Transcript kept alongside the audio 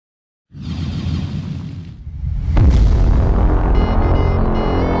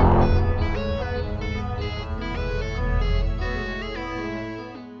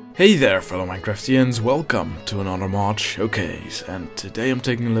Hey there fellow Minecraftians, welcome to another mod showcase, and today I'm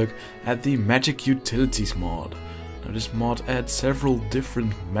taking a look at the Magic Utilities mod. Now this mod adds several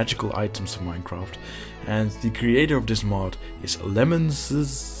different magical items to Minecraft, and the creator of this mod is Lemons. It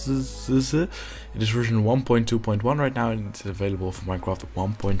is version 1.2.1 right now, and it's available for Minecraft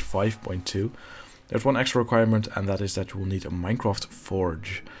 1.5.2. There's one extra requirement, and that is that you will need a Minecraft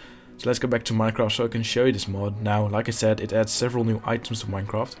Forge. So let's go back to Minecraft so I can show you this mod. Now, like I said, it adds several new items to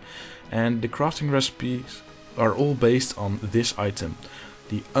Minecraft, and the crafting recipes are all based on this item,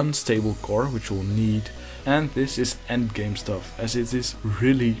 the unstable core, which you'll need. And this is endgame stuff, as it is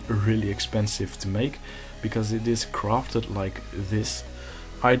really expensive to make, because it is crafted like this: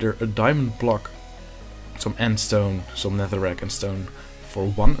 either a diamond block, some end stone, some netherrack and stone for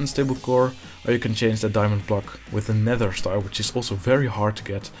one unstable core, or you can change the diamond block with a nether star, which is also very hard to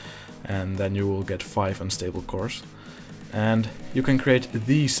get, and then you will get 5 unstable cores. And you can create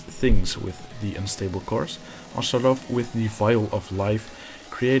these things with the unstable cores. I'll start off with the Vial of Life,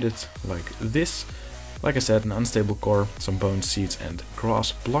 created like this. Like I said, an unstable core, some bone seeds and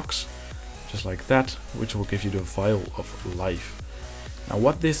grass blocks, just like that, which will give you the Vial of Life. Now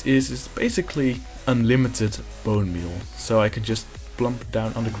what this is basically unlimited bone meal, so I can just plump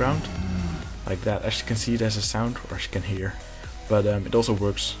down on the ground like that. As you can see, there's a sound, or as you can hear, but it also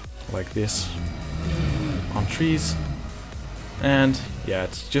works like this on trees, and yeah,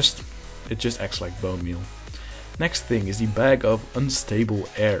 it just acts like bone meal. Next thing is the Bag of Unstable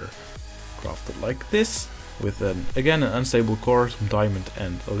Air, crafted like this with again an unstable core, some diamond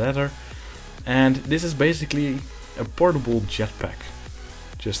and a leather, and this is basically a portable jetpack.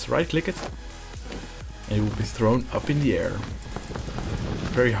 Just right click it and you will be thrown up in the air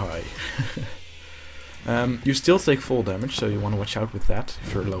very high. You still take full damage, so you want to watch out with that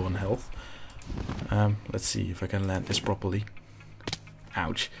if you're low on health. Let's see if I can land this properly.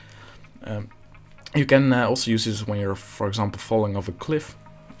 Ouch. You can also use this when you're, for example, falling off a cliff.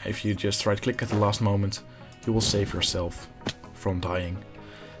 If you just right click at the last moment, you will save yourself from dying.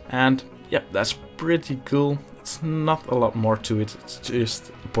 And yeah, that's pretty cool. It's not a lot more to it, it's just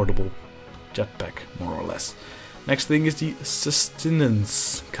a portable jetpack, more or less. Next thing is the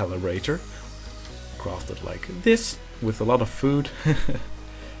Sustenance Calibrator, crafted like this with a lot of food.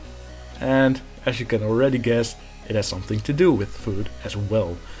 And as you can already guess, it has something to do with food as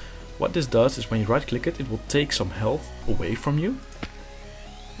well. What this does is when you right click it, it will take some health away from you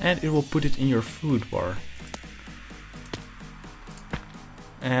and it will put it in your food bar,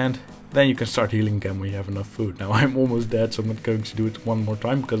 and then you can start healing again when you have enough food. Now I'm almost dead, so I'm not going to do it one more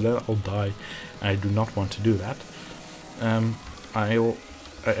time because then I'll die. I do not want to do that.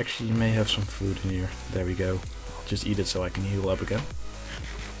 I actually may have some food in here. There we go. I'll just eat it so I can heal up again.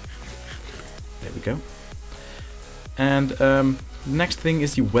 There we go. And next thing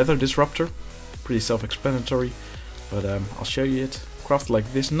is the Weather Disruptor. Pretty self-explanatory, but I'll show you it. Crafted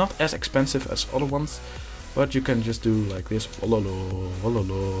like this, not as expensive as other ones, but you can just do like this.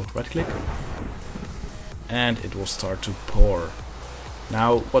 Right click, and it will start to pour.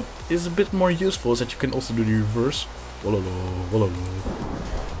 Now what is a bit more useful is that you can also do the reverse.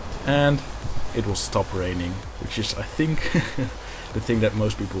 And it will stop raining, which is, I think, the thing that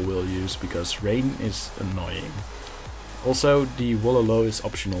most people will use, because rain is annoying. Also, the Wololo is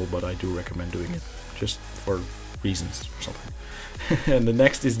optional, but I do recommend doing it, just for reasons or something. And the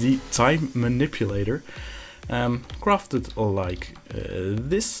next is the Time Manipulator, crafted like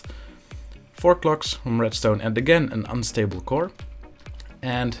this. 4 clocks from redstone and again an unstable core.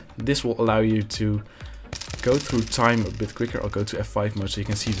 And this will allow you to go through time a bit quicker. I'll go to F5 mode so you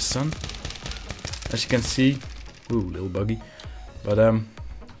can see the sun. As you can see, ooh, little buggy, but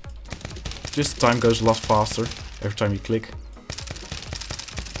just time goes a lot faster every time you click,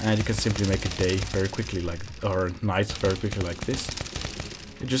 and you can simply make a day very quickly, like, or night very quickly like this.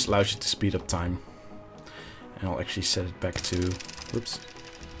 It just allows you to speed up time. And I'll actually set it back to, whoops,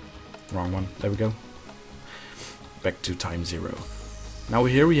 wrong one, there we go, back to time 0. Now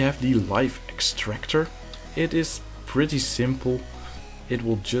here we have the Life Extractor. It is pretty simple. It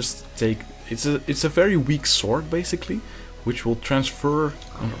will just take, it's a very weak sword basically, which will transfer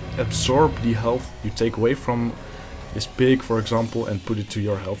and absorb the health you take away from this pig, for example, and put it to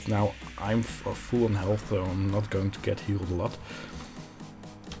your health. Now I'm full on health, so I'm not going to get healed a lot.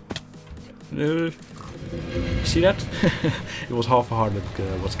 See that? It was half a heart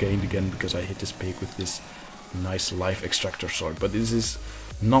that was gained again because I hit this pig with this nice Life Extractor sword, but this is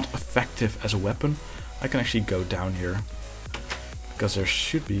not effective as a weapon. I can actually go down here because there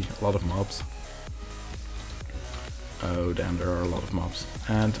should be a lot of mobs. Oh damn, there are a lot of mobs,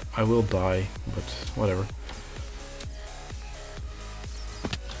 and I will die, but whatever.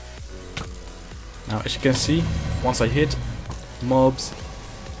 Now, as you can see, once I hit mobs,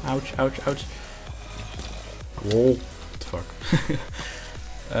 ouch, ouch, ouch. Whoa, what the fuck?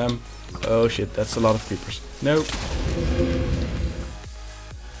 Oh shit, that's a lot of creepers. No.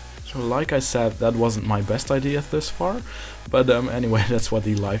 So like I said, that wasn't my best idea thus far, but anyway, that's what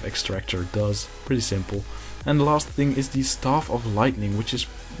the life extractor does. Pretty simple. And the last thing is the Staff of Lightning, which is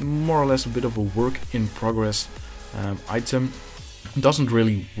more or less a bit of a work in progress item. Doesn't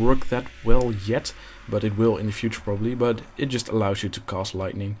really work that well yet, but it will in the future probably, but it just allows you to cast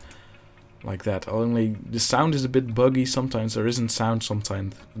lightning like that. Only the sound is a bit buggy, sometimes there isn't sound,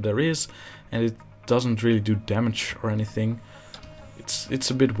 sometimes there is, and it doesn't really do damage or anything.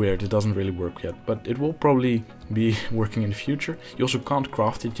 It's a bit weird, it doesn't really work yet, but it will probably be working in the future. You also can't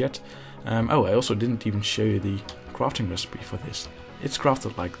craft it yet. Oh, I also didn't even show you the crafting recipe for this. It's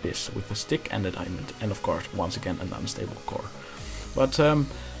crafted like this, with a stick and a diamond, and of course, once again, an unstable core. But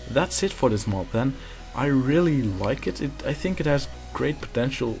that's it for this mod then. I really like it. I think it has great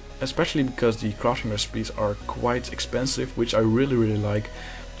potential, especially because the crafting recipes are quite expensive, which I really like,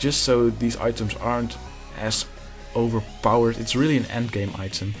 just so these items aren't as overpowered. It's really an endgame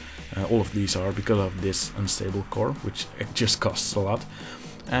item. All of these are, because of this unstable core, which just costs a lot.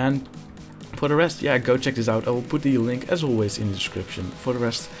 And for the rest, yeah, go check this out. I will put the link as always in the description. For the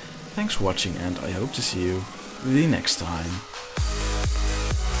rest, thanks for watching, and I hope to see you the next time.